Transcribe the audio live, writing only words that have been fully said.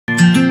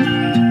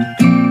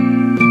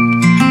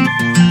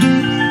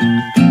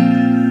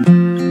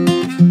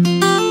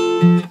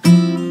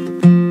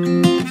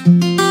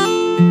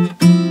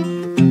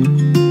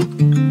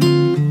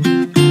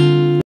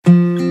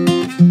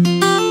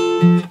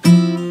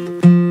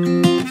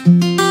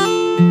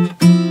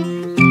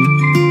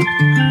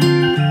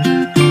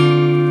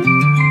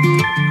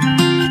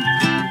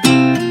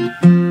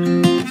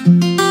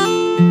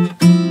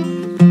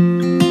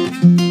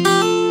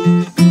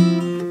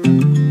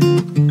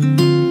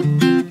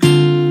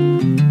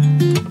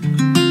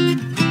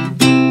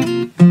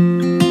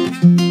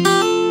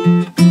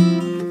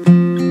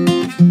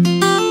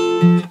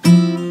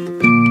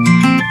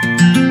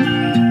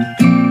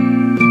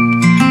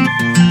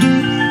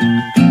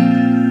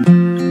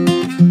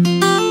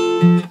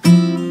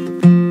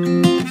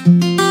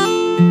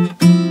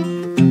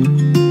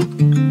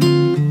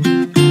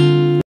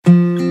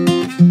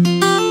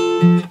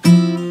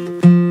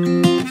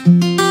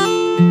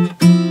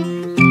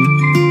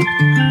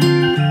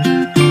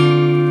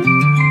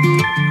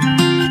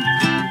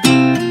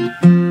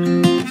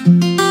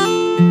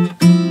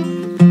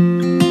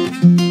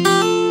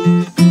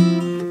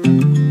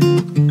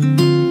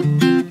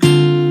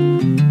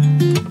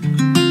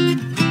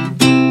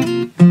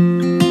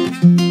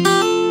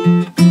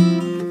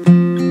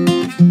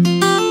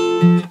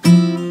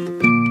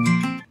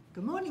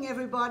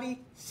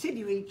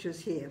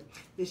Rearchers here.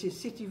 This is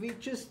City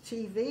Rearchers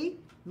TV,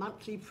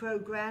 monthly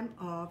program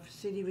of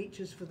City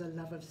Rearchers for the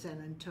love of San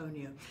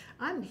Antonio.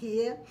 I'm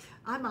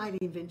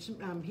Eileen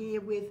Vincent. I'm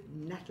here with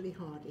Natalie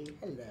Hardy.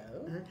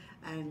 Hello.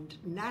 And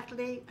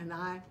Natalie and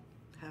I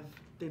have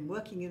been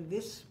working in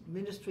this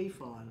ministry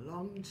for a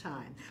long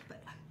time.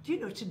 But do you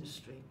know it's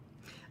industry?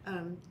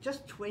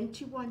 Just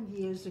 21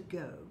 years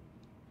ago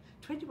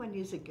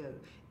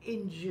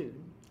in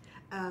June,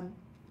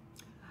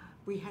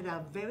 we had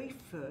our very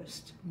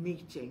first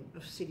meeting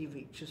of City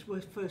Rearchers,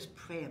 our first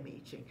prayer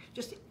meeting.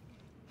 Just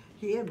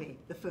hear me,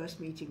 the first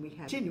meeting we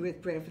had. Continue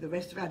with prayer for the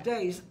rest of our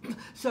days.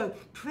 So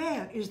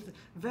prayer is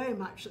very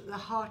much at the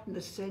heart and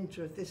the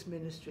center of this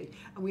ministry.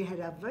 And we had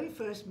our very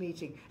first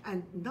meeting,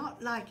 and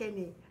not like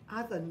any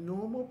other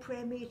normal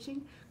prayer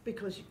meeting,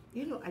 because,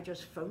 you know, I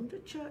just phoned the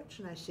church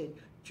and I said,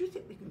 do you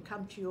think we can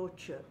come to your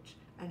church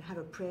and have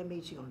a prayer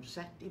meeting on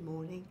Saturday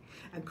morning?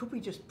 And could we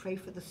just pray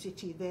for the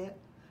city there?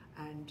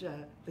 And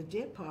the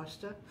dear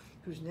pastor,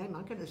 whose name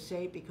I'm going to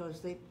say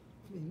because they've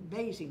been an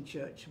amazing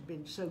church and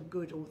been so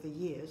good all the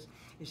years,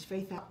 is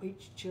Faith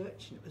Outreach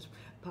Church, and it was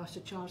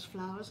Pastor Charles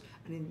Flowers,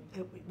 and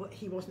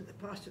he wasn't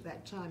the pastor at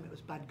that time, it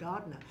was Bud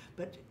Gardner,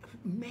 but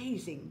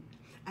amazing,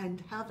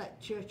 and how that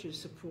church has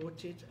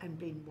supported and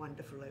been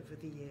wonderful over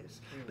the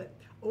years. But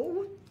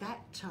all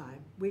that time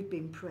we've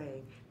been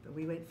praying, but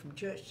we went from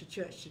church to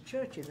church to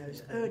church in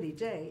those early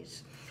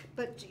days.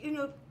 But you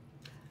know,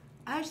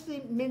 as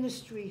the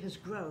ministry has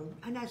grown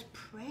and as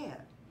prayer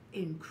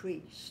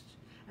increased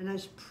and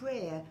as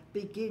prayer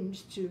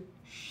begins to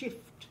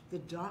shift the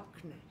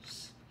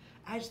darkness,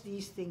 as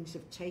these things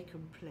have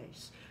taken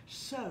place,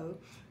 so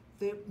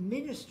the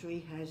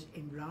ministry has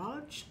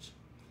enlarged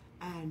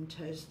and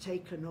has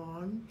taken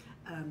on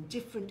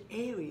different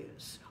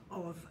areas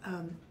of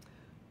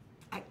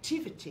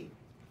activity.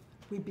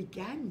 We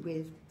began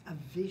with a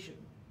vision,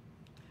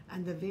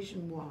 and the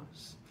vision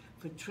was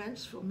for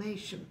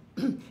transformation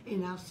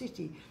in our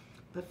city.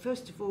 But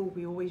first of all,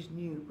 we always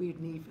knew we'd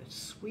need a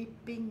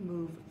sweeping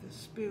move of the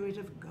Spirit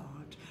of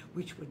God,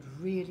 which would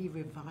really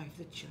revive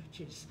the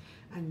churches.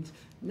 And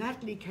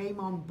Natalie came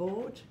on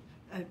board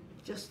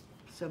just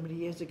so many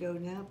years ago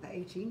now, about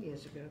 18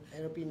 years ago.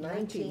 It'll be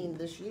 19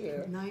 this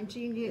year.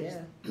 19 years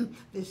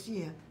this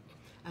year.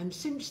 And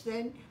since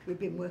then, we've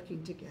been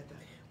working together.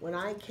 When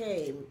I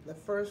came,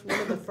 one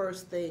of the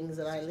first things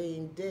that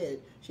Eileen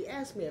did, she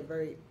asked me a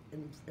very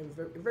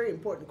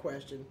important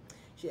question.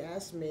 She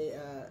asked me,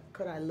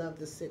 could I love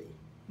the city?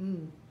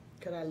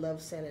 Could I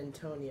love San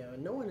Antonio?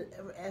 And no one had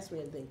ever asked me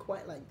anything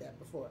quite like that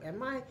before. And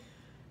my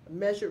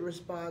measured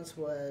response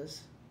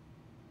was,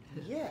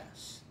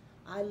 yes,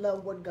 I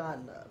love what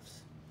God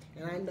loves.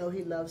 And I know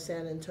He loves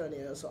San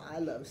Antonio, so I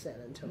love San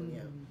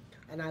Antonio.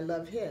 And I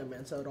love Him,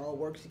 and so it all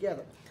works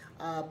together.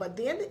 But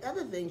the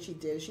other thing she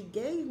did, she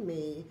gave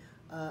me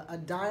a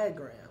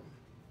diagram,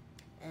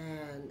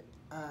 and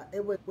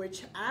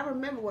which I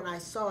remember when I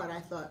saw it, I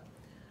thought,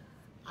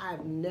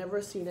 I've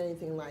never seen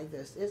anything like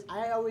this.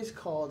 I always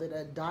called it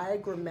a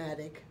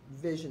diagrammatic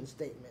vision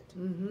statement.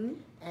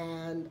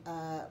 And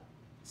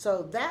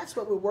so that's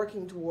what we're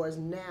working towards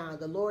now.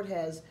 The Lord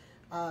has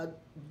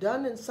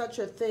done in such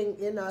a thing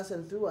in us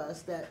and through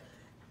us that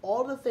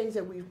all the things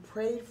that we've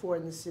prayed for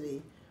in the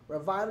city,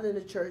 revival in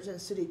the church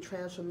and city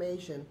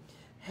transformation,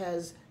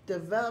 has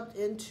developed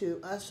into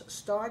us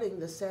starting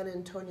the San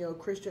Antonio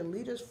Christian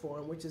Leaders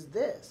Forum, which is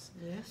this,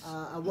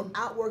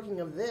 outworking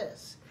of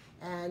this.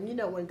 And you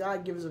know, when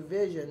God gives a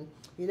vision,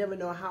 you never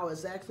know how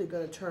it's actually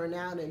going to turn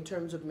out in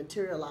terms of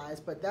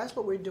materialize, but that's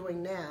what we're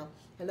doing now,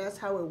 and that's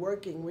how we're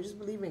working. We just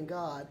believe in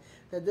God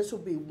that this will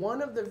be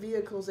one of the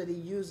vehicles that He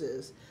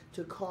uses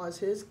to cause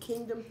His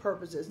kingdom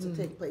purposes to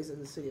take place in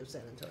the city of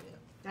San Antonio.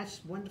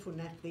 That's wonderful,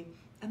 Natalie.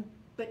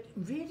 But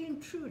really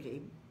and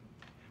truly,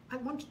 I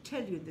want to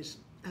tell you this,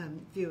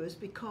 viewers,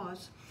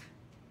 because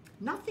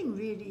nothing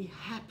really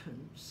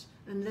happens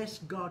unless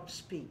God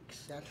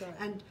speaks. That's right.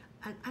 And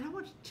I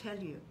want to tell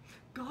you,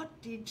 God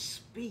did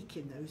speak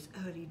in those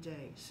early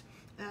days.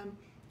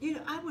 You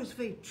know, I was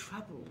very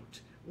troubled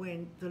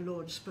when the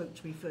Lord spoke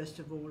to me first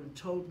of all and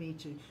told me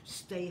to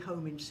stay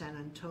home in San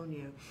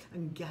Antonio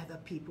and gather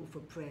people for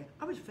prayer.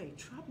 I was very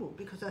troubled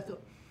because I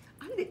thought,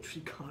 I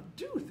literally can't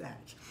do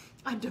that.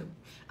 I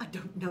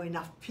don't know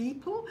enough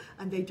people,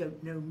 and they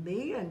don't know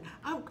me, and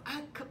I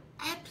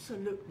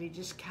absolutely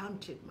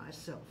discounted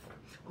myself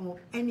or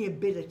any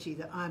ability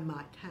that I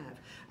might have.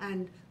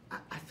 And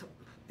I thought,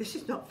 this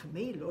is not for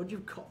me, Lord,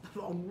 you've got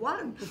the wrong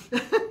one.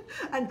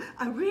 and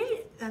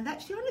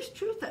that's the honest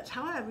truth, that's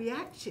how I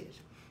reacted.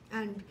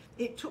 And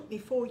it took me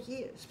 4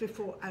 years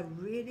before I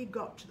really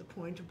got to the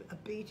point of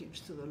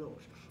obedience to the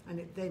Lord.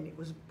 And then it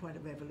was quite a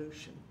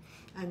revolution.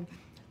 And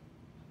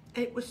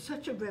it was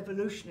such a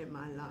revolution in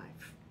my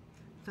life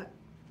that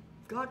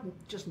God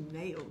just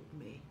nailed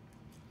me.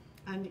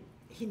 And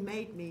He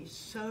made me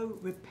so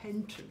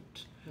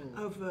repentant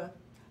over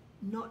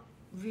not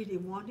really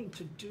wanting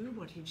to do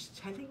what He's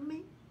telling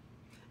me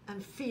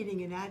and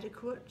feeling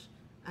inadequate,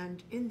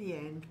 and in the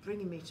end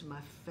bringing me to my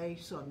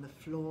face on the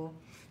floor,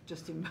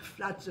 just in my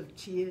floods of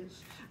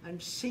tears,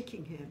 and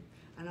seeking Him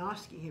and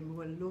asking him,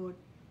 well, Lord,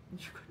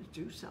 you've got to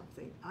do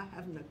something. I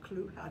haven't a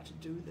clue how to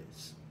do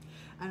this.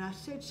 And I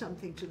said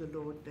something to the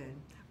Lord then,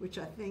 which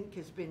I think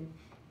has been,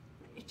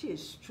 it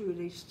is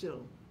truly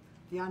still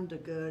the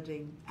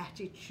undergirding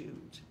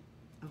attitude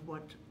of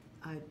what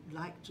I'd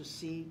like to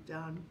see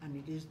done, and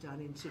it is done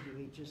in City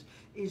Rearchers,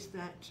 is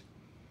that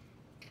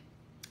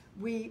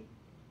we,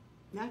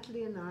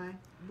 Natalie and I,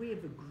 we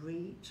have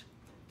agreed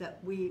that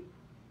we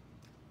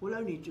will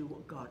only do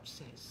what God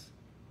says.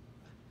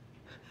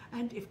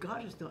 And if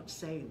God is not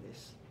saying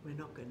this, we're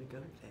not going to go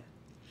there.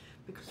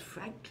 Because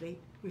frankly,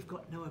 we've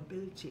got no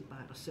ability by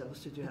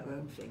ourselves to do our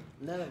own thing.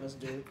 None of us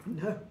do.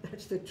 No,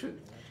 that's the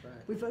truth. That's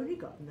right. We've only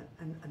got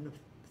an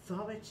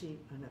authority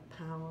and a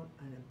power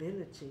and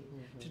ability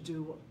to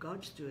do what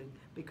God's doing,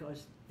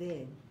 because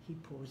then he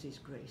pours his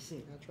grace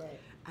in. That's right.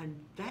 And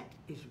that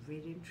is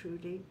really and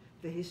truly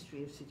the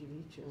history of City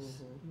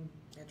Rearchers.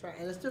 That's right.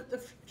 And it's the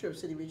future of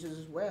City Rearchers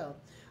as well,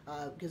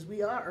 because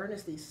we are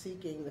earnestly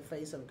seeking the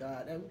face of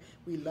God. And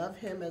we love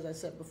him, as I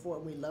said before,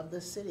 and we love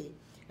this city.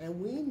 And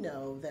we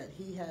know that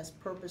he has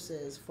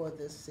purposes for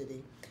this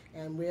city,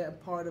 and we're a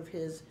part of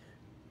his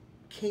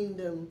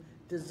kingdom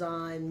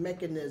design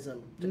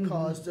mechanism to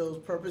cause those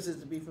purposes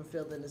to be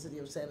fulfilled in the city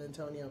of San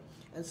Antonio.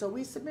 And so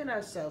we submit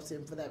ourselves to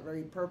him for that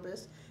very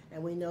purpose,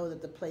 and we know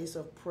that the place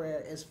of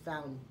prayer is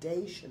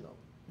foundational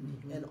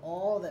in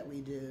all that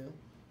we do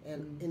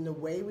and in the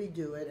way we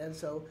do it. And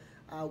so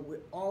we're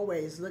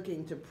always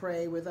looking to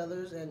pray with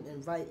others and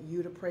invite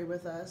you to pray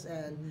with us.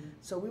 And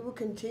so we will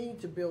continue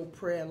to build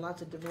prayer in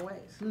lots of different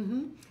ways.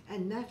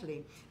 And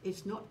Natalie,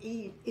 it's not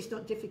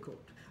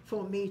difficult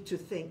for me to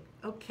think,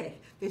 okay,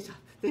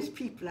 there's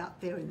people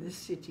out there in this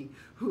city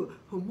who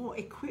are more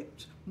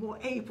equipped, more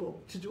able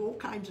to do all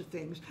kinds of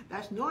things.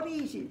 That's not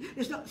easy.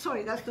 That's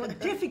not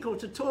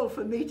difficult at all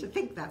for me to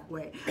think that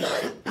way.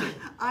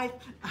 I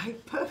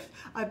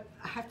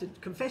have to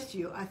confess to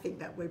you, I think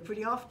that way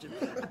pretty often.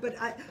 But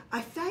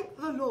I thank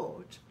the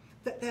Lord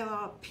that there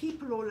are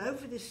people all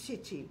over this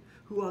city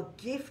who are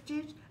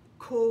gifted,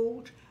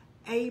 called,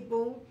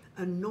 able,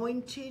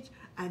 anointed,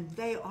 and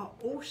they are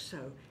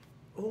also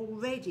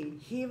already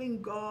hearing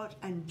God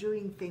and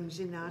doing things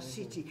in our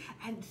city.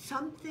 And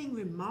something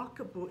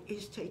remarkable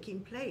is taking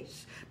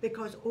place,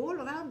 because all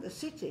around the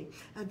city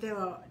there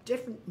are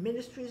different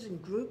ministries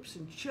and groups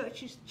and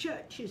churches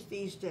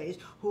these days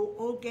who are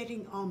all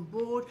getting on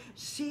board,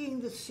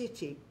 seeing the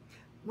city.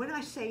 When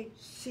I say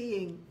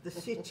seeing the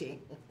city,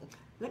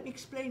 let me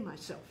explain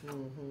myself.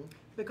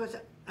 Because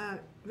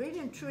really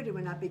and truly,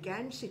 when I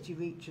began City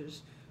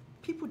Rearchers,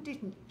 people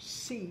didn't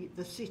see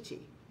the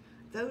city.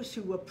 Those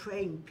who were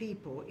praying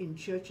people in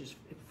churches,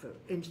 for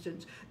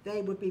instance,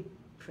 they would be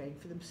praying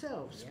for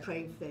themselves,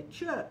 praying for their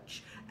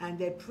church, and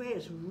their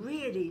prayers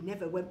really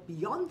never went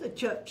beyond the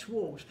church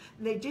walls.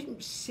 And they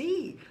didn't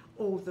see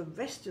all the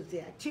rest of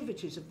the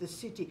activities of the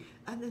city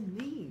and the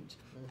need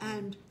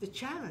and the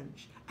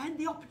challenge and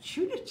the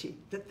opportunity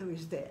that there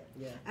is there.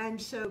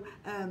 And so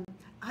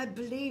I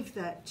believe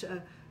that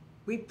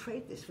we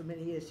prayed this for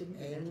many years, didn't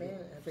we? Amen.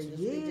 For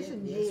years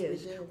and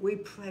years, we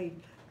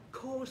prayed,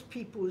 cause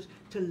people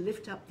to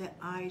lift up their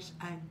eyes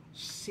and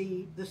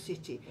see the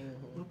city.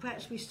 Well,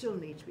 perhaps we still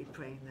need to be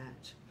praying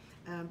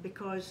that,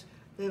 because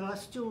there are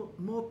still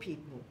more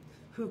people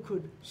who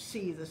could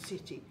see the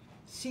city,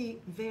 see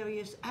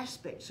various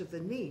aspects of the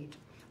need.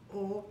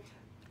 Or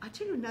I'll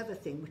tell you another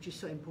thing which is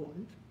so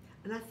important,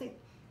 and I think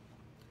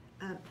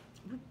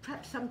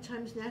perhaps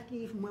sometimes,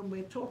 Natalie, even when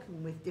we're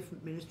talking with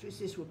different ministries,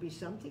 this would be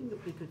something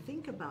that we could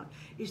think about,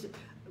 is that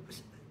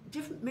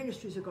different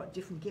ministries have got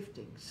different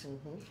giftings.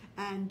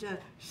 And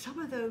some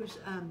of those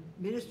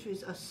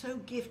ministries are so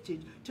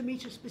gifted to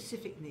meet a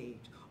specific need,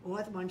 or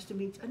other ones to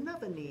meet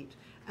another need.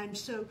 And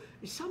so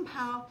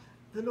somehow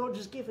the Lord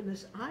has given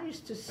us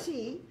eyes to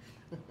see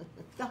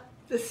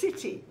the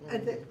city,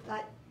 and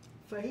like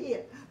for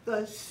here,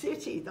 the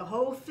city, the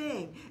whole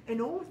thing, and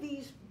all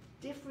these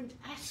different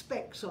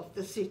aspects of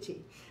the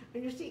city.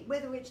 And you see,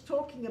 whether it's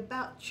talking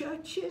about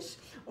churches,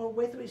 or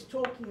whether it's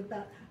talking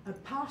about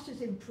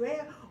pastors in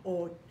prayer,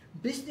 or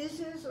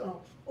businesses,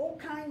 or all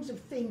kinds of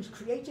things,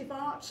 creative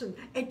arts and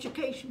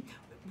education,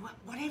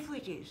 whatever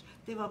it is,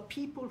 there are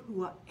people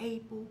who are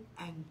able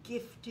and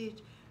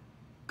gifted,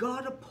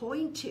 God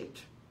appointed.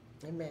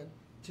 Amen.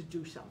 To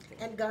do something.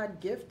 And God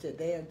gifted.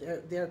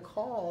 They're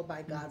called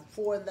by God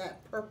for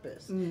that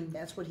purpose.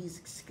 That's what he's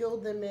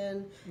skilled them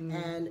in.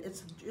 And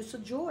it's a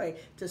joy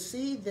to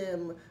see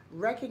them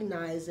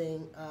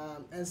recognizing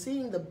and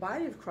seeing the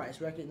body of Christ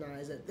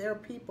recognize that there are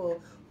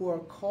people who are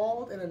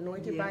called and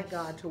anointed by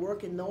God to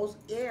work in those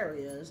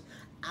areas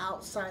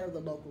outside of the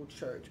local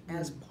church,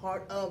 as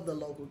part of the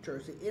local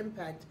church, the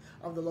impact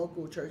of the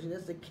local church. And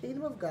it's the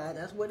kingdom of God.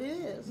 That's what it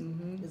is.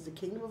 It's the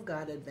kingdom of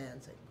God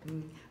advancing.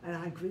 And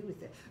I agree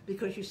with that,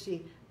 because you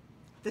see,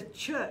 the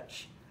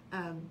church,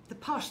 the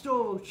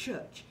pastoral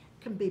church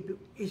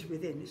is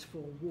within its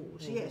four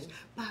walls, yes,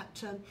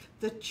 but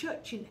the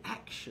church in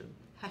action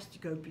has to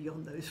go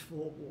beyond those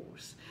four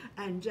walls.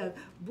 And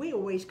we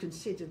always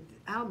considered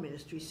our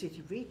ministry,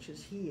 City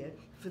Reachers, here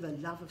for the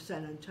love of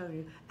San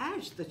Antonio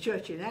as the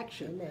church in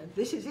action. Amen.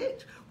 This is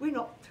it. We're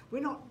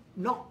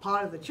not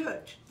part of the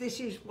church. This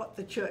is what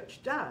the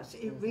church does.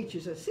 It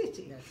reaches a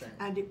city. That's right.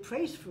 And it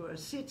prays for a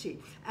city,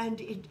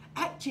 and it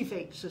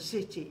activates a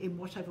city in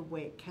whatever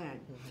way it can.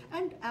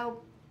 And our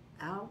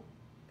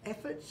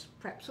efforts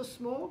perhaps are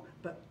small,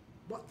 but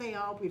what they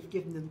are, we've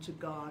given them to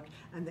God,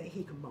 and that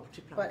He can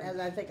multiply But them. as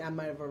I think I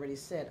might have already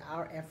said,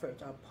 our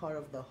efforts are part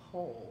of the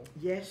whole.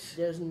 Yes.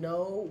 There's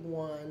no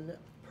one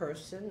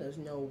person, there's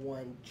no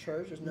one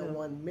church, there's no No.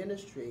 one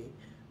ministry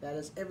that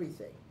is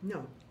everything.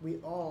 No. We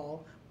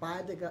all,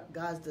 by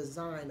God's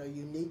design, are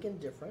unique and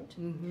different.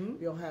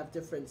 We all have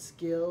different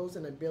skills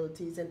and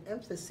abilities and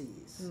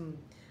emphases.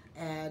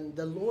 And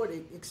the Lord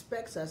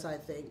expects us, I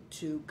think,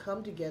 to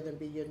come together and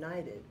be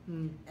united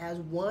as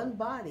one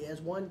body,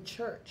 as one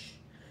church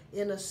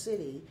in a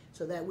city,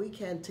 so that we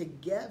can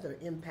together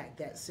impact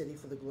that city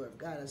for the glory of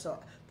God. And so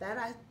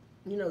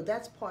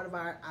that's part of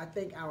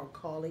our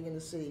calling in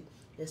the city,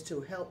 is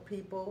to help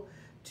people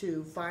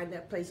to find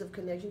that place of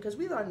connection, because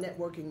we are a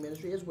networking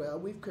ministry as well.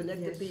 We've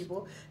connected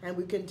people, and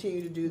we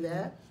continue to do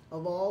that,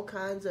 of all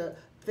kinds of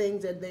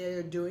things that they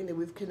are doing, that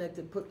we've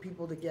connected, put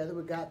people together.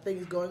 We've got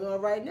things going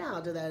on right now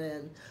to that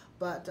end,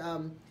 but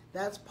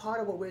that's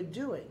part of what we're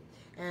doing.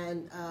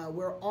 And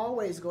we're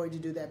always going to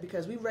do that,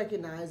 because we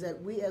recognize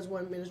that we as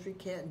one ministry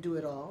can't do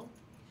it all.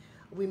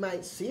 We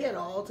might see it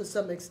all to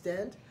some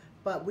extent,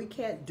 but we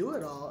can't do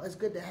it all. It's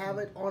good to have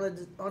it on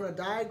a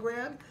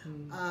diagram.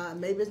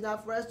 Maybe it's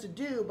not for us to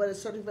do, but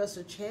it's certainly for us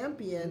to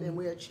champion, and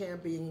we are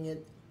championing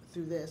it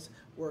through this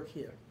work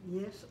here.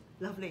 Yes,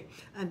 lovely.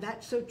 And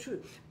that's so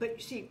true. But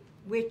you see,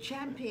 we're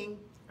championing,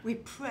 we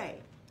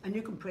pray, and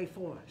you can pray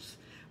for us.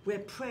 We're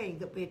praying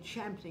that we're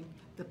championing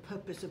the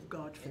purpose of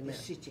God for the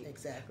city.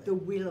 Exactly. The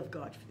will of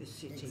God for this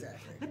city.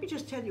 Exactly. Let me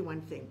just tell you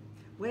one thing.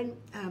 When,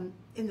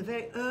 in the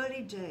very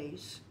early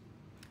days,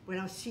 when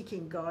I was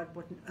seeking God,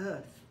 what on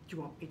earth do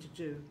you want me to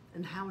do?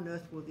 And how on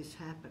earth will this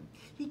happen?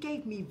 He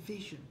gave me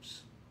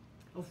visions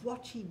of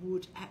what He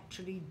would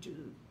actually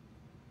do.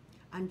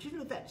 And you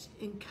know, that's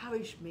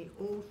encouraged me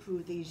all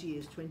through these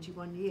years,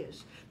 21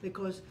 years,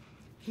 because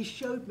He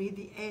showed me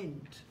the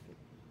end.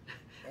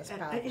 That's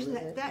powerful,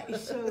 isn't that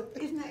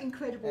isn't that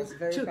incredible? That's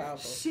very to powerful.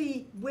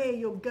 see where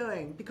you're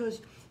going,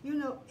 because you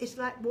know, it's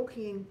like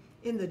walking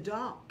in the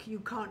dark. You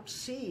can't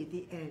see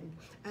the end,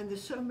 and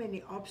there's so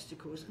many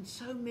obstacles and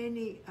so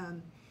many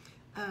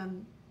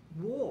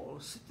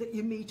walls that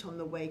you meet on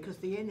the way, because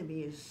the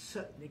enemy is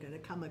certainly going to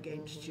come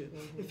against you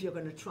if you're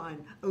going to try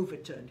and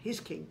overturn his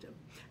kingdom.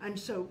 And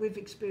so we've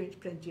experienced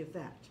plenty of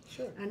that.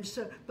 Sure. And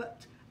so,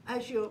 but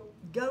as you're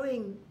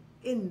going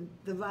in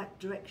the right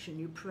direction,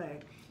 you pray,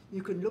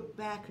 you can look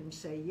back and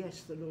say,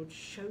 yes, the Lord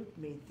showed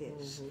me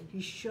this.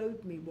 He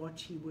showed me what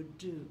He would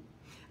do.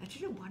 And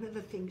you know, one of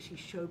the things He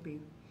showed me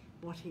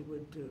what He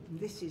would do, and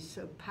this is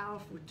so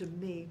powerful to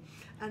me,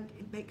 and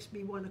it makes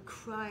me want to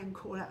cry and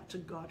call out to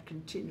God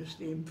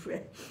continuously in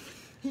prayer.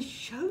 He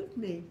showed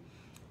me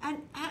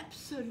an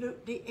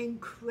absolutely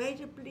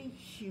incredibly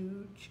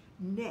huge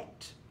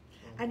net.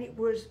 And it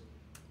was,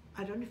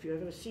 I don't know if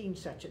you've ever seen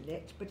such a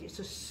net, but it's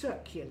a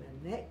circular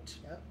net.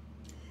 Yep.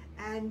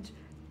 And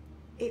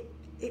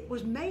it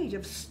was made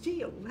of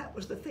steel. That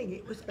was the thing.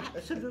 It was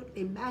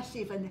absolutely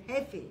massive and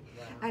heavy.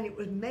 Wow. And it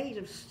was made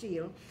of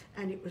steel,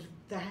 and it was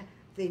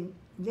the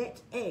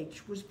net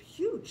edge was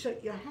huge, so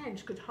your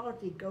hands could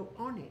hardly go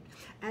on it.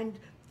 And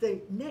the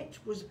net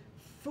was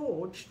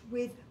forged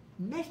with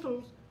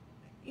metal,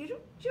 you know,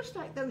 just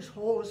like those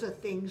hawser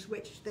things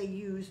which they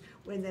use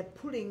when they're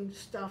pulling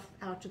stuff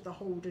out of the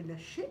hold in a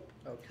ship.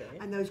 Okay.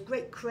 And those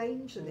great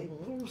cranes, and they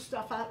pull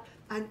stuff out,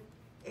 and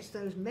it's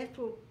those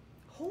metal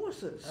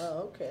hawsers.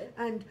 Oh, okay.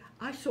 And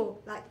I saw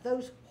like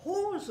those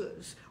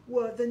hawsers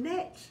were the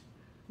net.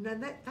 Now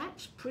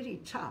that's pretty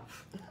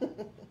tough.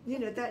 You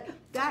know,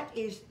 that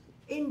is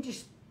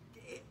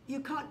you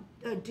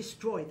can't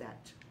destroy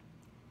that.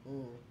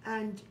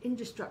 And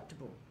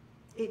indestructible.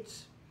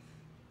 It's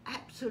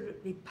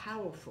absolutely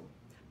powerful,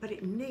 but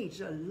it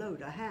needs a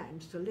load of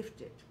hands to lift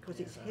it, because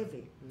it's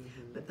heavy.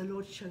 But the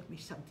Lord showed me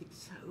something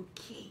so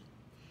key.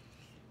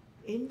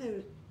 In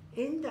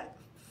the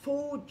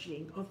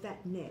forging of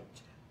that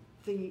net,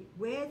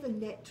 where the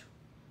net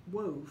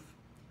wove,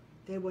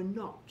 there were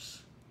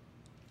knots.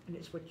 And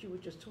it's what you were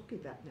just talking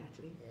about,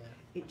 Natalie.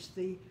 Yeah. It's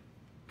the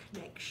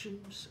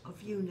connections of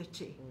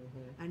unity.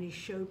 And He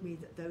showed me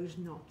that those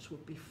knots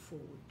would be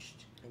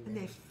forged. Amen. And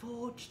they're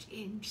forged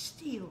in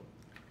steel.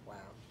 Wow.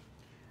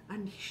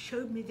 And He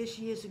showed me this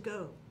years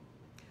ago.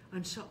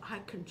 And so I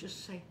can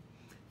just say,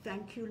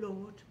 thank you,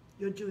 Lord,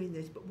 you're doing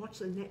this. But what's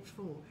the net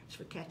for? It's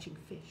for catching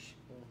fish.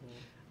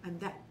 And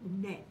that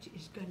net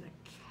is going to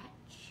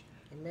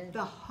catch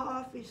the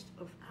harvest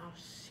of our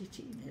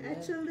city. Amen.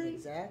 Natalie?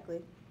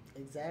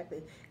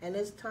 Exactly. And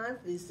it's time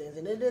for these things,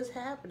 and it is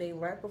happening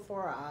right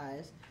before our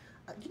eyes.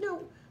 You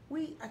know,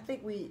 I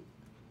think we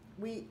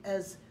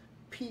as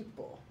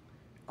people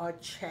are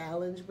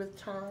challenged with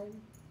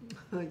time.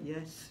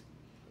 Yes.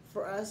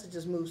 For us, it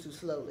just moves too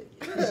slowly.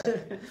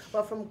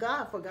 But from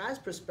God's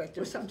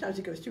perspective, Well, sometimes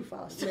it goes too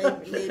fast.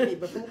 maybe,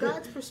 but from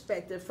God's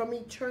perspective, from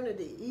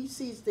eternity, He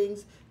sees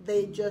things,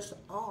 they just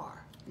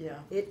are. Yeah.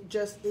 It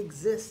just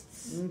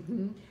exists.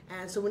 Mm-hmm.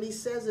 And so when He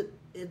says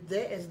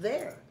it's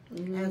there.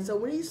 Mm-hmm. And so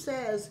when He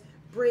says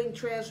bring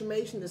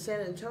transformation to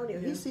San Antonio,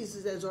 Yeah. He sees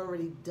it as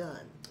already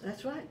done.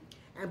 That's right.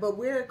 But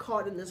we're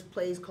caught in this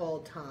place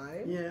called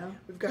time. Yeah.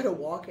 We've got to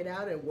walk it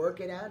out and work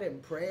it out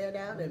and pray it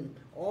out and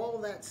all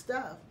that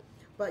stuff.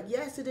 But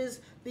yes, it is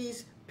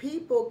these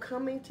people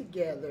coming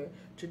together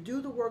to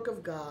do the work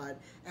of God,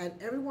 and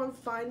everyone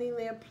finding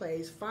their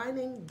place,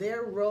 finding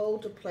their role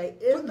to play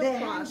in Put the their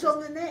process. hands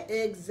on the net.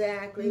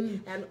 Exactly,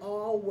 and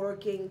all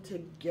working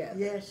together.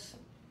 Yes.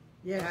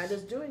 Yes. God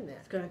is doing that.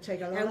 It's going to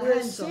take a lot And of we're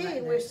hands on that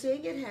seeing, net. we're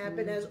seeing it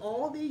happen as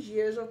all these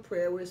years of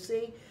prayer. We're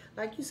seeing,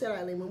 like you said,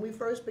 Eileen, when we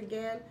first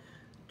began,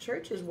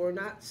 churches were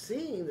not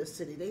seeing the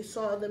city. They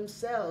saw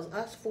themselves,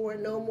 us four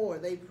and no more.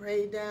 They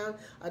prayed down,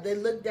 they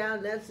looked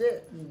down, that's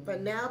it.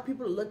 But now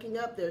people are looking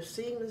up, they're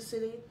seeing the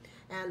city,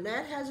 and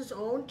that has its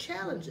own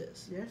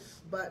challenges. Yes.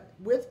 But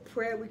with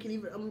prayer, we can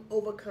even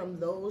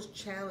overcome those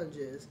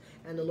challenges,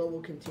 and the Lord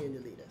will continue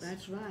to lead us.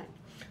 That's right.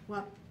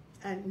 Well,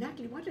 and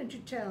Natalie, why don't you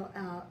tell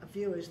our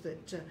viewers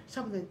that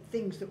some of the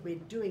things that we're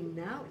doing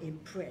now in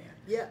prayer?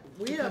 Yeah,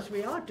 Because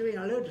we are doing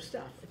a load of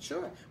stuff.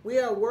 Sure. We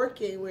are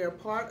working, we are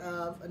part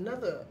of,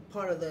 another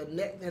part of the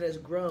net that has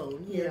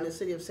grown here in Yeah. the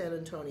city of San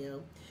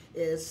Antonio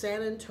is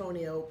San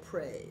Antonio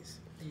Prays.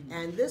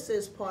 And this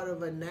is part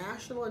of a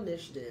national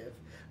initiative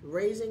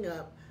raising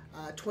up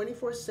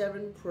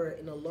 24/7 prayer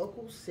in a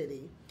local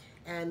city.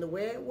 And the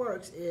way it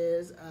works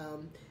is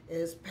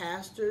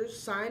pastors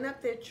sign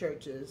up their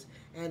churches,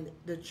 and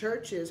the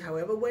churches,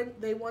 however when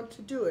they want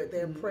to do it,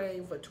 they're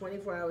praying for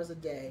 24 hours a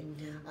day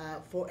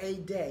for a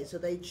day. So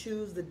they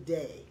choose the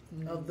day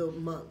of the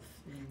month,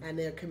 and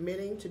they're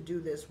committing to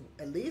do this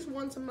at least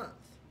once a month.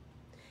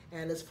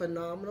 And it's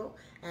phenomenal.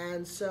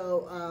 And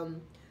so,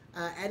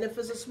 and if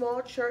it's a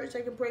small church,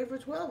 they can pray for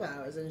 12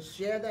 hours and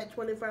share that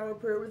 24-hour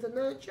prayer with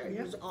another church.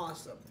 Yep. It's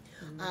awesome.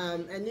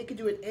 And they can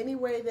do it any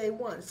way they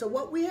want. So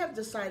what we have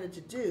decided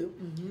to do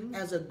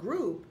as a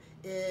group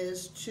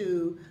is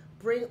to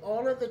bring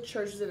all of the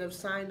churches that have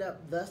signed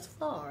up thus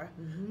far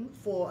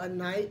for a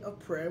night of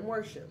prayer and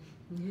worship.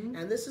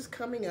 And this is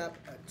coming up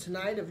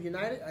tonight of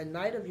a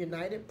night of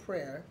united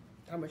prayer.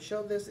 I'm going to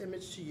show this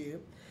image to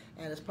you,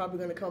 and it's probably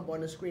going to come up on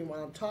the screen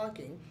while I'm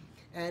talking.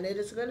 And it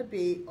is going to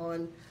be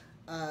on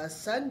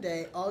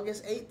Sunday,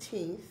 August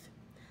 18th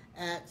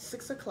at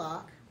 6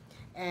 o'clock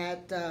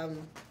at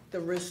the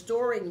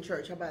Restoring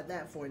Church. How about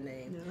that for a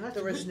name? No, that's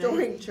the a good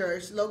Restoring name.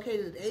 Church,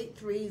 located at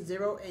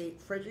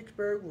 8308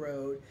 Fredericksburg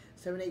Road,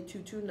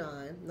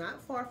 78229,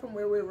 not far from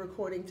where we're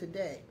recording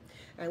today.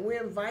 And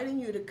we're inviting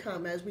you to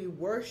come as we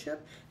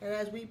worship and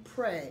as we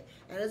pray.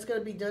 And it's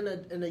going to be done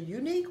in a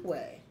unique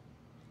way,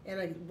 in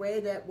a way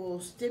that will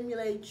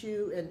stimulate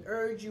you and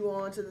urge you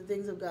on to the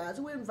things of God.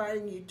 So we're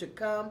inviting you to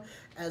come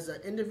as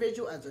an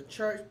individual, as a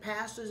church,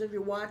 pastors if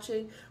you're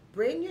watching.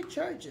 Bring your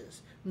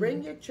churches,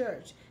 bring your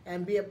church,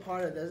 and be a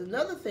part of this.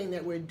 Another thing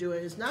that we're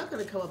doing is not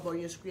going to come up on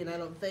your screen, I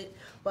don't think,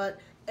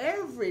 but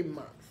every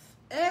month,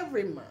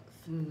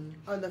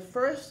 on the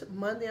first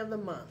Monday of the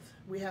month,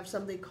 we have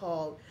something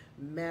called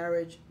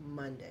Marriage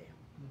Monday.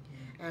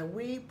 And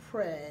we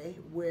pray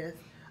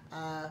with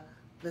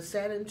the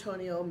San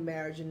Antonio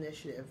Marriage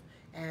Initiative.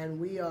 And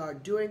we are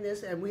doing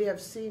this, and we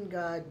have seen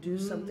God do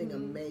something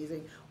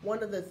amazing.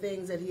 One of the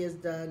things that He has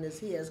done is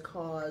He has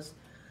caused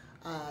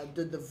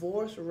the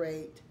divorce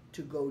rate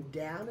to go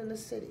down in the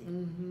city.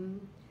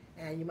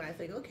 And you might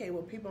think, okay,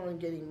 well, people aren't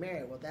getting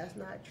married. Well, that's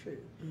not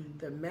true.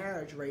 The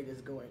marriage rate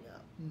is going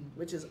up,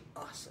 which is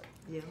awesome.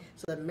 Yeah.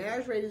 So the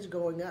marriage rate is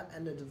going up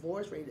and the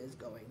divorce rate is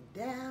going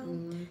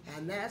down.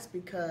 And that's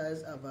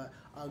because of a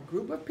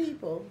group of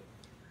people,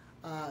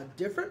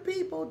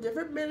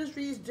 different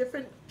ministries,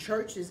 different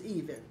churches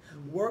even,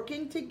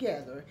 working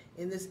together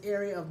in this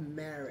area of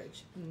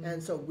marriage.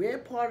 And so we're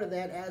part of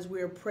that as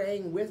we're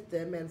praying with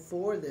them and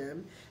for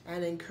them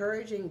and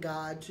encouraging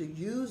God to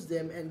use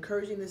them,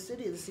 encouraging the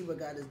city to see what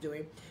God is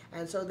doing.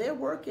 And so they're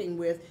working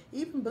with,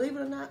 even believe it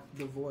or not,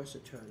 divorce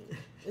attorneys.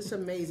 It's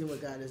amazing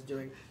what God is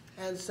doing.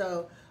 And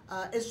so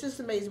it's just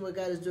amazing what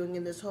God is doing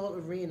in this whole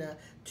arena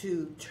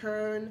to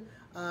turn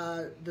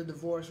the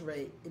divorce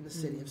rate in the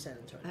city of San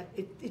Antonio.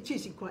 It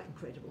is quite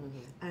incredible.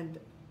 And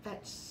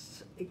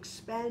that's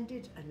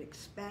expanded and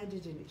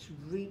expanded in its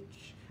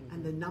reach,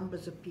 and the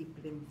numbers of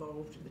people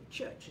involved and the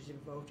churches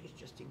involved is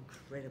just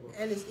incredible.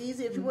 And it's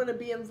easy. If you want to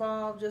be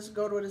involved, just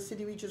go to the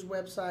City Reachers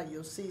website.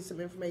 You'll see some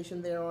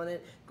information there on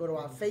it. Go to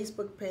our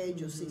Facebook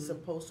page. You'll see some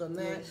posts on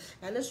that. Yes.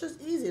 And it's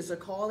just easy. It's a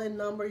call-in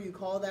number. You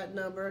call that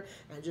number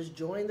and just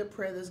join the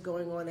prayer that's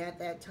going on at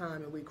that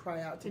time, and we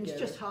cry out And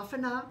together. it's just half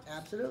an hour.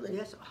 Absolutely.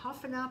 Yes,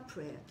 half an hour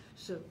prayer.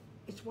 So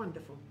it's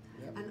wonderful.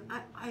 Yep. And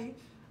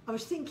I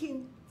was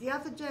thinking the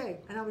other day,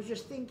 and I was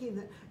just thinking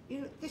that,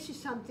 this is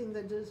something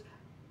that has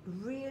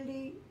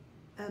really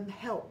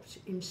helped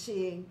in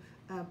seeing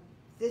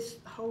this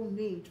whole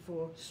need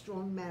for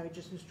strong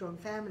marriages and strong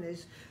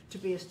families to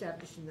be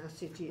established in our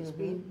city. It's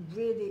been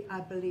really,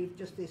 I believe,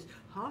 just this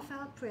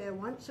half-hour prayer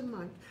once a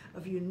month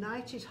of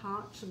united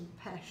hearts and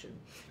passion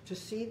to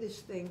see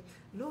this thing.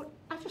 Lord,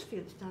 I just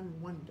feel it's done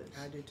wonders.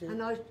 I do too.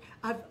 And I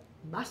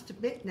must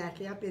admit,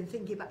 Natalie, I've been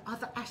thinking about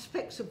other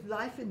aspects of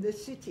life in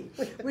this city,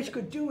 which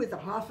could do with a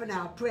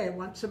half-an-hour prayer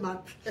once a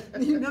month,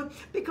 you know,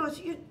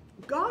 because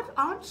God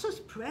answers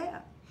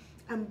prayer,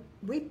 and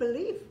we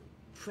believe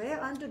prayer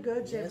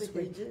undergirds everything.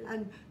 We do.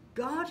 And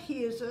God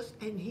hears us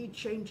and he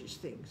changes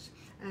things.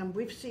 And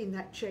we've seen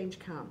that change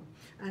come.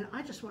 And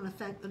I just want to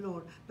thank the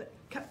Lord. But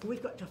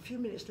we've got a few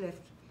minutes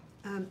left.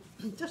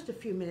 Just a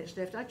few minutes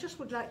left. I just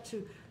would like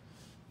to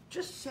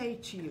just say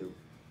to you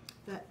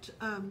that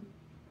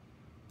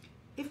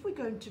if we're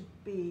going to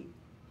be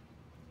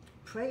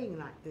praying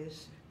like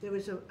this, there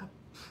is a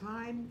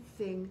prime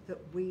thing that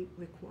we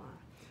require.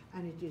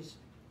 And it is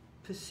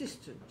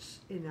persistence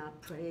in our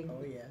praying life.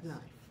 Oh, yes.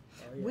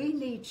 We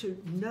need to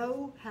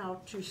know how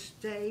to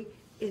stay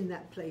in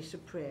that place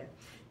of prayer.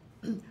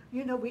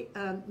 You know,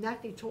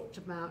 Natalie talked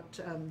about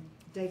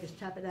David's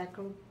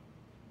Tabernacle,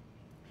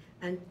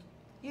 and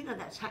you know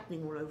that's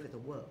happening all over the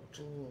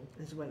world,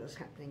 as well as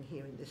happening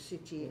here in the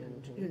city,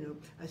 and you know,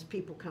 as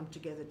people come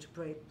together to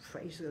pray,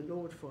 praise the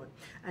Lord for it.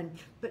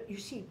 But you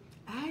see,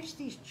 as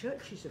these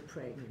churches are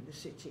praying in the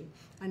city,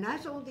 and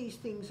as all these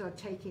things are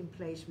taking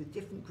place with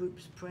different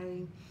groups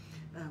praying,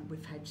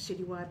 we've had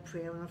citywide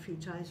prayer a few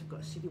times. We've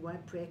got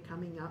citywide prayer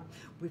coming up.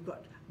 We've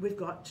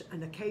got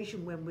an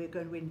occasion when we're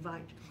going to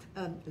invite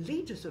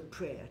leaders of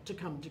prayer to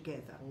come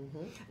together.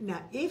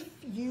 Now, if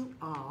you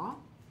are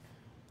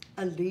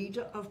a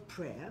leader of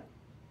prayer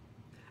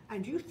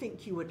and you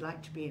think you would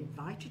like to be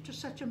invited to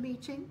such a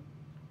meeting,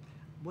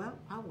 well,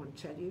 I want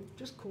to tell you,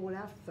 just call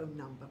our phone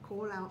number,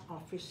 call our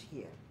office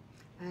here,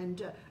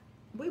 and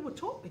we will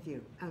talk with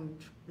you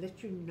and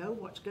let you know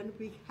what's going to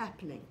be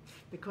happening,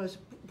 because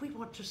we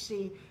want to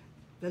see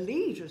the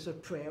leaders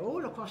of prayer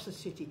all across the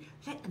city.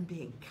 Let them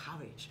be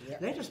encouraged.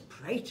 Let us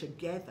pray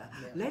together.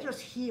 Let us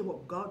hear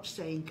what God's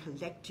saying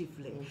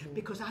collectively,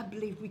 because I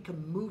believe we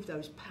can move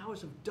those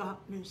powers of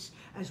darkness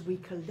as we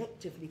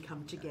collectively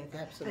come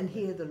together and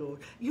hear the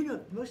Lord. You know,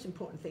 the most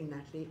important thing,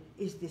 Natalie,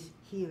 is this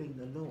hearing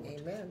the Lord.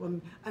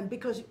 Amen. And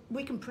because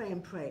we can pray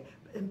and pray,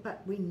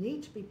 but we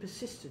need to be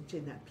persistent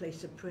in that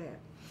place of prayer.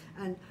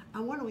 And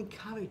I want to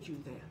encourage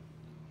you there.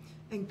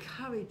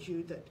 Encourage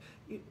you that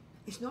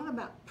it's not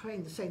about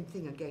praying the same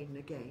thing again and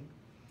again.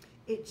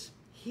 It's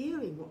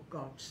hearing what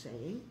God's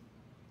saying.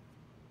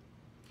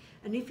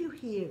 And if you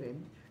hear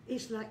him,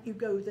 it's like you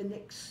go the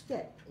next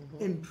step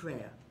in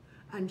prayer.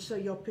 And so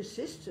your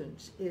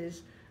persistence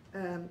is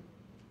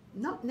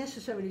not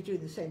necessarily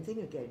doing the same thing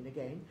again and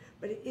again,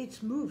 but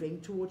it's moving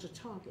towards a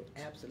target.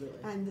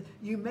 Absolutely. And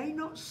you may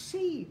not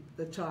see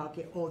the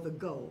target or the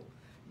goal.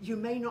 You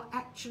may not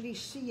actually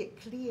see it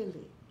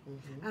clearly.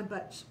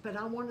 But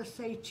I want to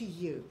say to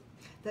you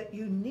that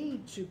you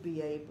need to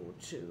be able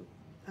to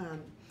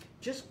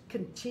just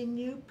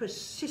continue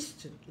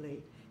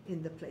persistently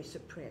in the place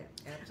of prayer.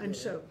 Absolutely. And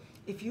so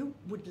if you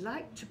would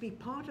like to be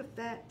part of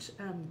that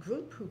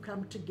group who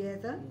come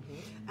together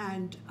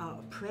and are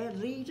a prayer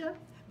leader,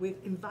 we're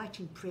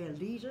inviting prayer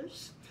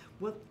leaders,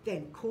 well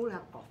then call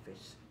our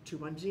office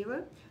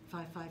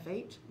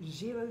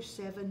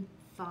 210-558-0755.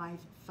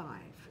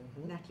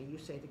 Natalie, you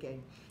say it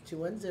again.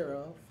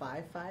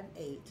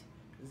 210-558-0755.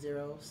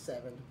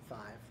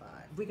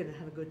 We're going to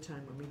have a good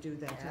time when we do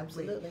that.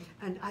 Absolutely.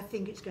 And I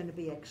think it's going to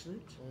be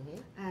excellent.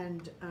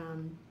 And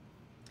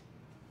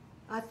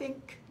I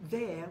think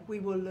there we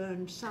will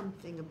learn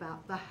something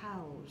about the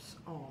hows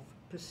of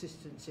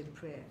persistence in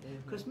prayer.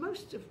 Because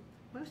most of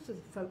the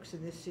folks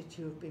in this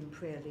city who have been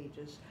prayer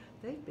leaders,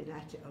 they've been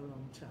at it a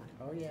long time.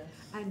 Oh, yes.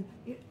 And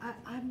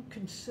I'm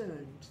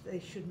concerned they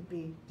shouldn't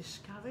be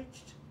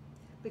discouraged,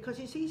 because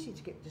it's easy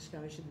to get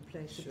discouraged in the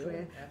place of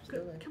prayer.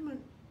 Absolutely. Come on,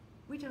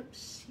 we don't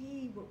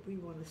see what we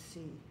want to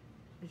see,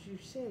 as you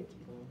said,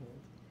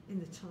 in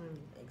the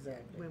time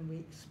when we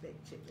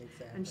expect it.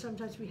 And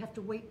sometimes we have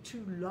to wait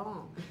too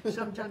long.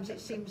 Sometimes it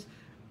seems,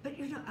 but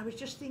you know, I was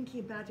just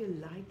thinking about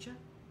Elijah.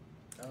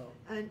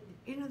 And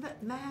you know,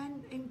 that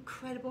man,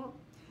 incredible.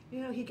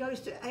 You know, he goes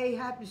to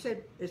Ahab and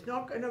said, it's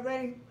not going to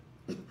rain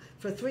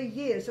for 3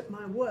 years at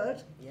my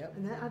word.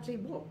 And then as he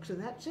walks, and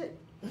that's it.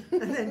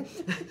 And then,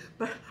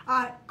 but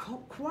I'm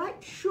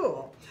quite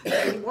sure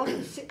that he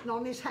wasn't sitting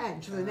on his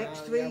hands for the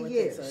next 3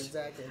 years. So,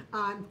 exactly.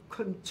 I'm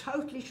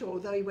totally sure,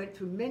 though he went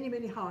through many,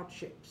 many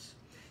hardships,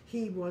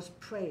 he was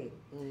praying.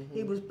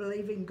 He was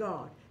believing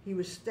God. He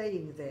was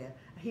staying there.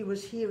 He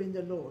was hearing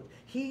the Lord.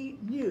 He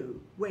knew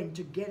when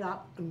to get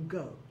up and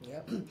go.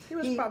 He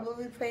was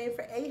probably praying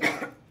for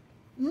Ahab.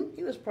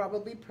 He was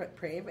probably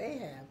praying for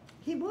Ahab.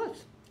 He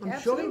was. I'm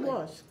sure he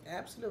was.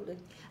 Absolutely.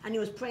 And he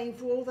was praying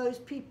for all those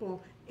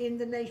people in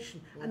the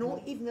nation, and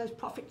even those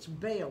prophets of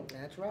Baal.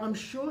 That's right. I'm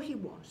sure he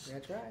was.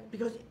 That's right.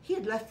 Because he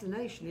had left the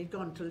nation. He'd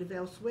gone to live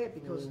elsewhere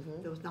because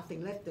there was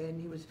nothing left there, and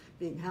he was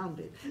being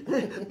hounded.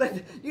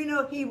 But, you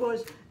know, he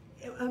was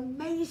an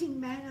amazing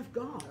man of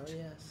God. Oh,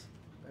 yes.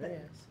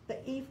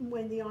 But even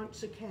when the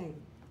answer came,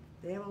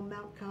 there on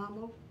Mount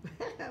Carmel,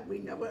 we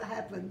know what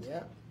happened.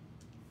 Yeah.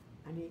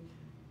 And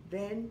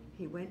then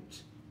he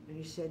went and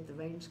he said, the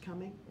rain's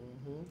coming.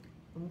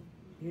 And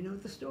you know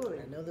the story.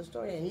 I know the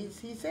story. And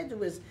he said to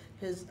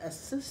his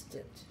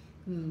assistant,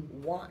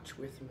 watch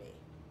with me,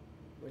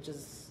 which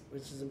is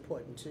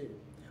important too.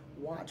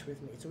 Watch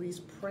with me. So he's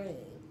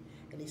praying,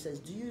 and he says,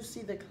 do you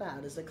see the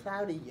cloud? Is it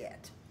cloudy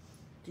yet?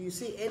 Do you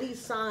see any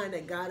sign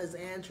that God is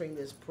answering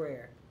this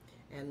prayer?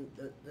 And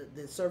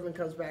the servant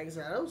comes back and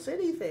says, I don't see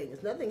anything.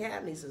 There's nothing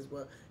happening. He says,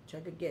 well,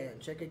 check again,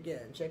 check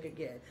again, check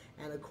again.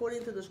 And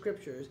according to the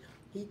scriptures,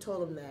 he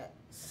told him that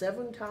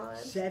 7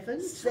 times.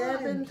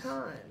 7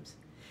 times.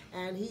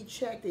 And he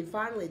checked, and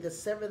finally, the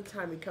 7th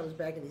time he comes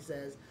back and he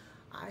says,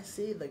 I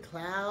see the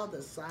cloud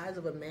the size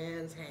of a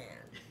man's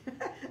hand.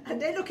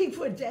 And they're looking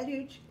for a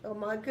deluge. Oh,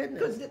 my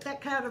goodness. Because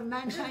that cloud of a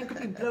man's hand could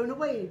be blown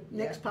away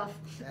next puff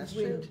That's of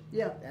wind. True.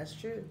 Yeah. That's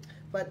true.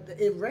 But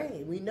it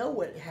rained. We know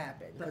what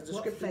happened because the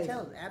scripture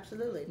tells us.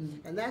 Absolutely.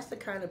 And that's the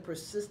kind of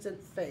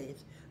persistent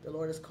faith the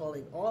Lord is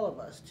calling all of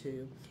us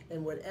to.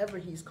 And whatever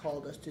he's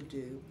called us to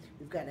do,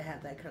 we've got to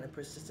have that kind of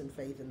persistent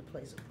faith in the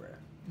place of prayer.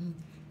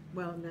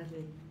 Well,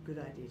 Natalie, good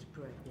idea to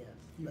pray. Yes,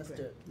 let's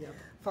do it. Yeah.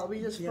 Father,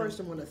 we just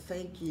first want to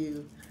thank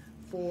you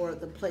for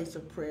the place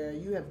of prayer.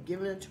 You have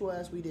given it to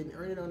us. We didn't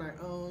earn it on our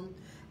own.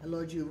 And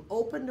Lord, you've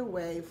opened a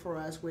way for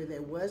us where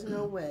there was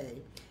no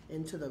way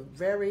into the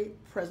very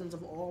presence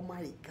of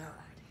Almighty God.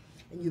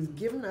 And you've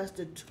given us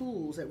the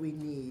tools that we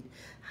need,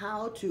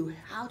 how to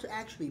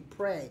actually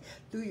pray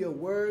through your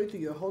word, through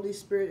your Holy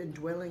Spirit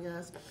indwelling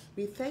us.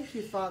 We thank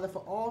you, Father,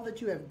 for all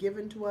that you have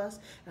given to us.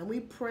 And we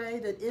pray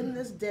that in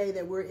this day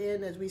that we're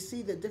in, as we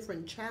see the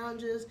different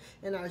challenges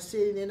in our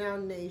city and in our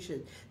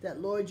nation,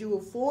 that, Lord, you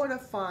will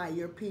fortify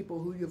your people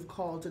who you've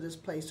called to this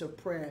place of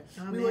prayer.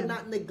 Amen. We will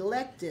not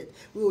neglect it.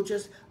 We will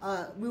just,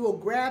 we will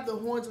grab the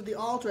horns of the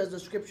altar, as the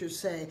scriptures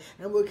say,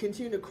 and we'll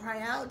continue to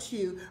cry out to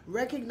you,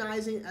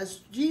 recognizing,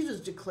 as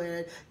Jesus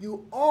declared,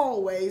 you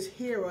always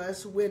hear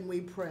us when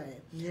we pray.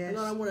 Yes. And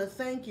Lord, I want to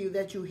thank you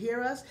that you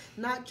hear us,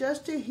 not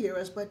just to hear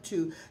us, but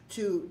to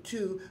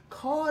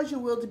cause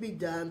your will to be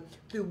done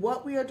through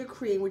what we are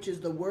decreeing, which is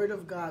the word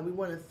of God. We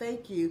want to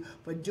thank you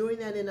for doing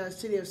that in our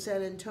city of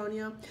San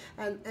Antonio.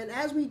 And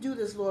as we do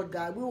this, Lord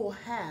God, we will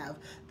have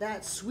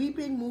that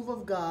sweeping move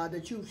of God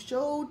that you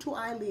showed to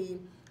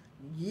Eileen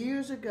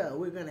years ago.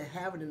 We're going to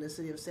have it in the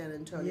city of San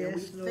Antonio.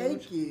 Yes, we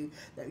thank you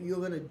that you're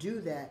going to do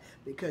that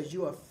because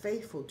you are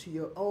faithful to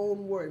your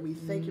own word. We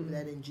thank you for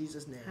that in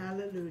Jesus' name.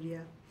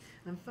 Hallelujah.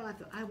 And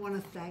Father, I want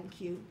to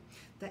thank you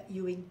that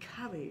you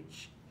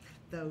encourage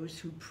those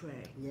who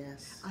pray.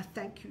 Yes. I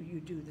thank you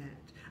do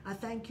that. I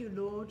thank you,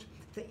 Lord,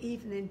 that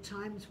even in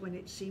times when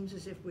it seems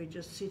as if we're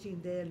just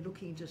sitting there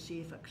looking to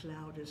see if a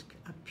cloud is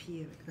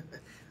appearing,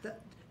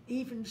 that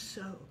even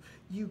so,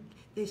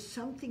 there's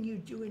something you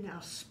do in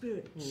our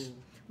spirits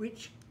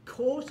which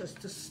cause us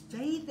to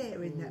stay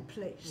there in that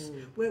place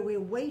where we're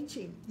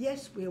waiting.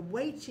 Yes, we're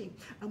waiting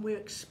and we're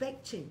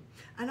expecting.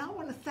 And I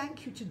want to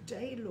thank you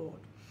today, Lord,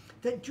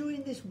 that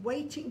during this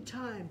waiting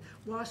time,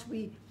 whilst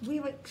we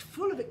were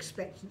full of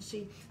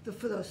expectancy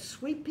for the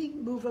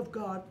sweeping move of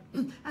God,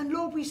 and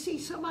Lord, we see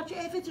so much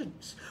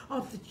evidence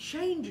of the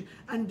change,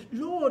 and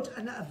Lord,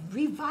 and a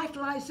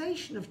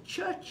revitalization of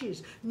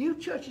churches, new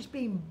churches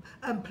being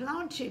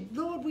planted.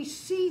 Lord, we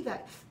see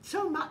that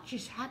so much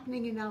is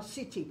happening in our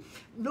city.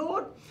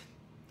 Lord,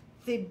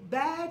 the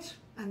bad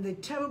and the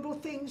terrible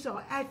things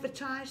are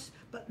advertised,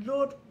 but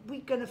Lord, we're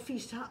going to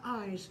feast our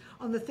eyes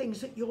on the things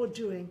that you're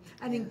doing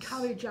and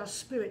encourage our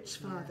spirits,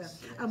 Father.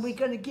 And we're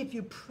going to give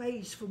you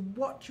praise for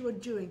what you're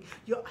doing.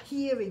 You're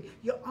hearing,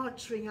 you're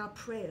answering our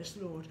prayers,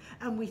 Lord.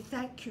 And we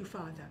thank you,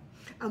 Father.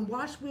 And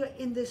whilst we're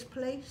in this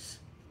place,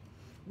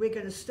 we're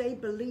going to stay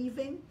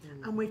believing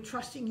and we're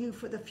trusting you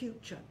for the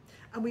future.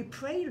 And we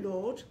pray,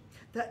 Lord,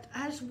 that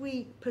as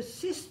we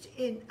persist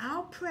in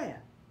our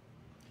prayer,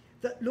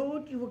 that,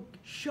 Lord, you will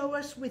show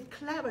us with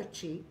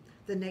clarity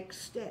the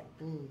next step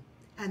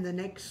and the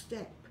next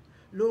step.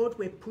 Lord,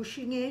 we're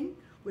pushing in,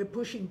 we're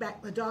pushing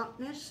back the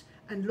darkness,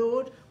 and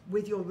Lord,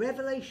 with your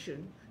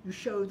revelation, you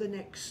show the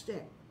next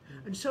step.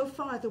 And so,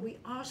 Father, we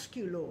ask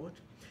you, Lord,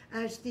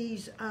 as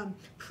these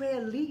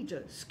prayer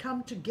leaders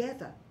come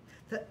together,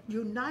 that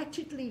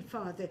unitedly,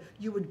 Father,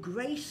 you would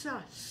grace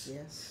us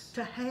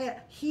to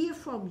hear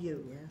from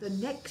you the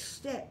next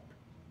step.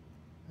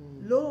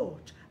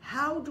 Lord,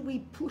 how do we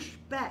push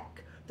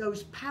back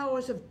those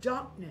powers of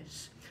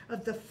darkness,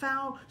 of the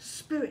foul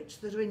spirits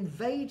that are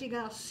invading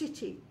our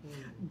city,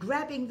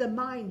 grabbing the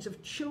minds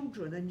of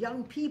children and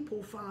young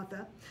people,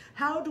 Father?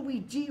 How do we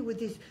deal with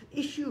this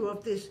issue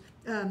of this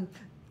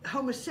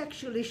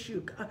homosexual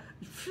issue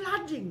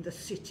flooding the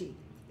city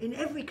in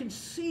every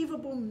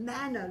conceivable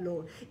manner,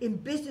 Lord, in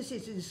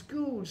businesses, in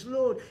schools,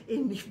 Lord,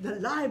 in the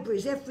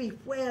libraries,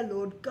 everywhere,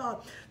 Lord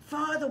God?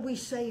 Father, we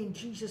say in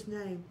Jesus'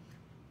 name,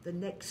 the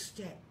next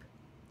step.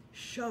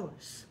 Show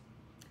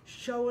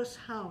us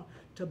how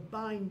to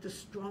bind the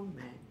strong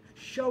man.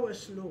 Show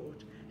us,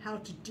 Lord, how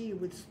to deal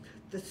with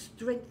the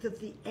strength of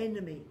the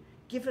enemy.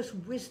 Give us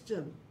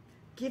wisdom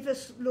Give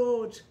us,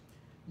 Lord,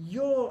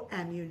 your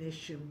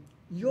ammunition,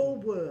 your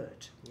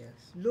word. Yes.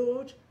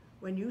 Lord,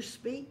 when you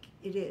speak,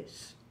 it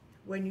is.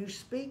 When you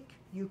speak,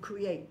 you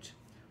create.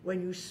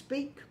 When you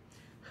speak,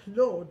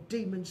 Lord,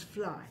 demons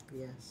fly.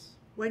 Yes.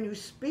 When you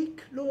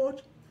speak,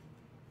 Lord,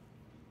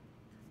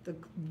 the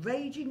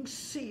raging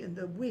sea and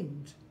the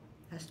wind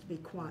has to be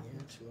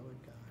quietened. Yes, Lord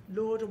God.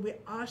 Lord, and we're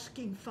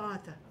asking,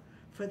 Father,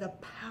 for the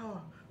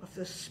power of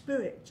the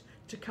Spirit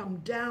to come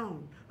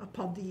down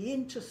upon the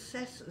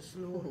intercessors,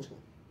 Lord,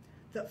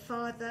 that,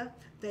 Father,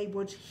 they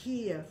would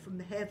hear from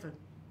heaven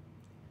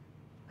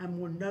and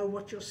will know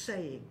what you're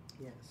saying.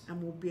 Yes.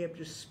 And will be able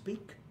to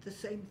speak the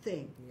same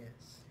thing.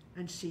 Yes.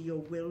 And see your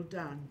will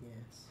done.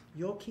 Yes.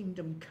 Your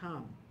kingdom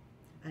come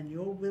and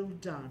your will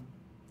done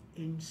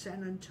in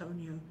San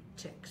Antonio,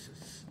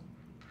 Texas.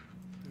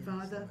 Yes,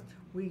 Father, Lord.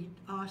 we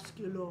ask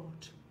you,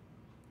 Lord,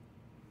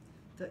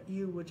 that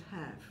you would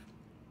have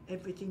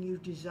everything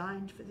you've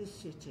designed for this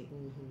city,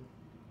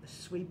 a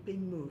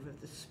sweeping move of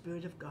the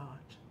Spirit of God,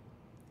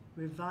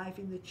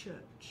 reviving the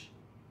church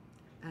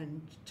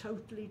and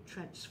totally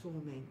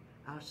transforming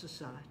our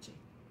society.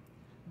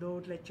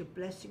 Lord, let your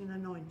blessing and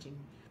anointing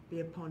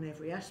be upon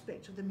every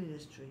aspect of the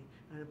ministry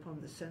and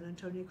upon the San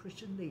Antonio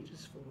Christian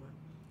Leaders Forum.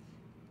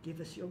 Give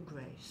us your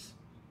grace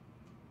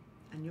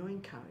and your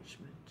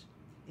encouragement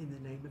in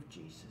the name of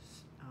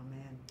Jesus.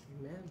 Amen.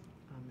 Amen.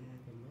 Amen.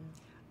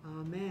 Amen.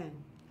 Amen.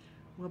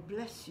 Well,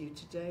 bless you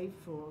today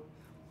for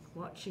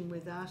watching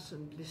with us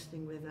and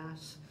listening with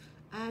us.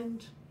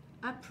 And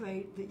I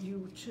pray that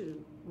you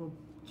too will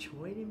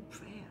join in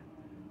prayer.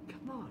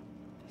 Come on,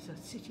 there's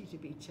a city to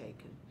be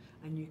taken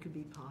and you can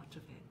be part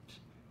of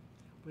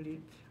it.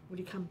 Will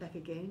you come back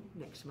again?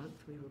 Next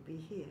month we will be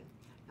here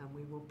and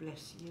we will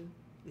bless you.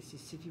 This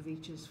is City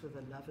Reachers for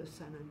the love of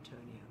San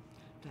Antonio.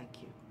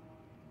 Thank you.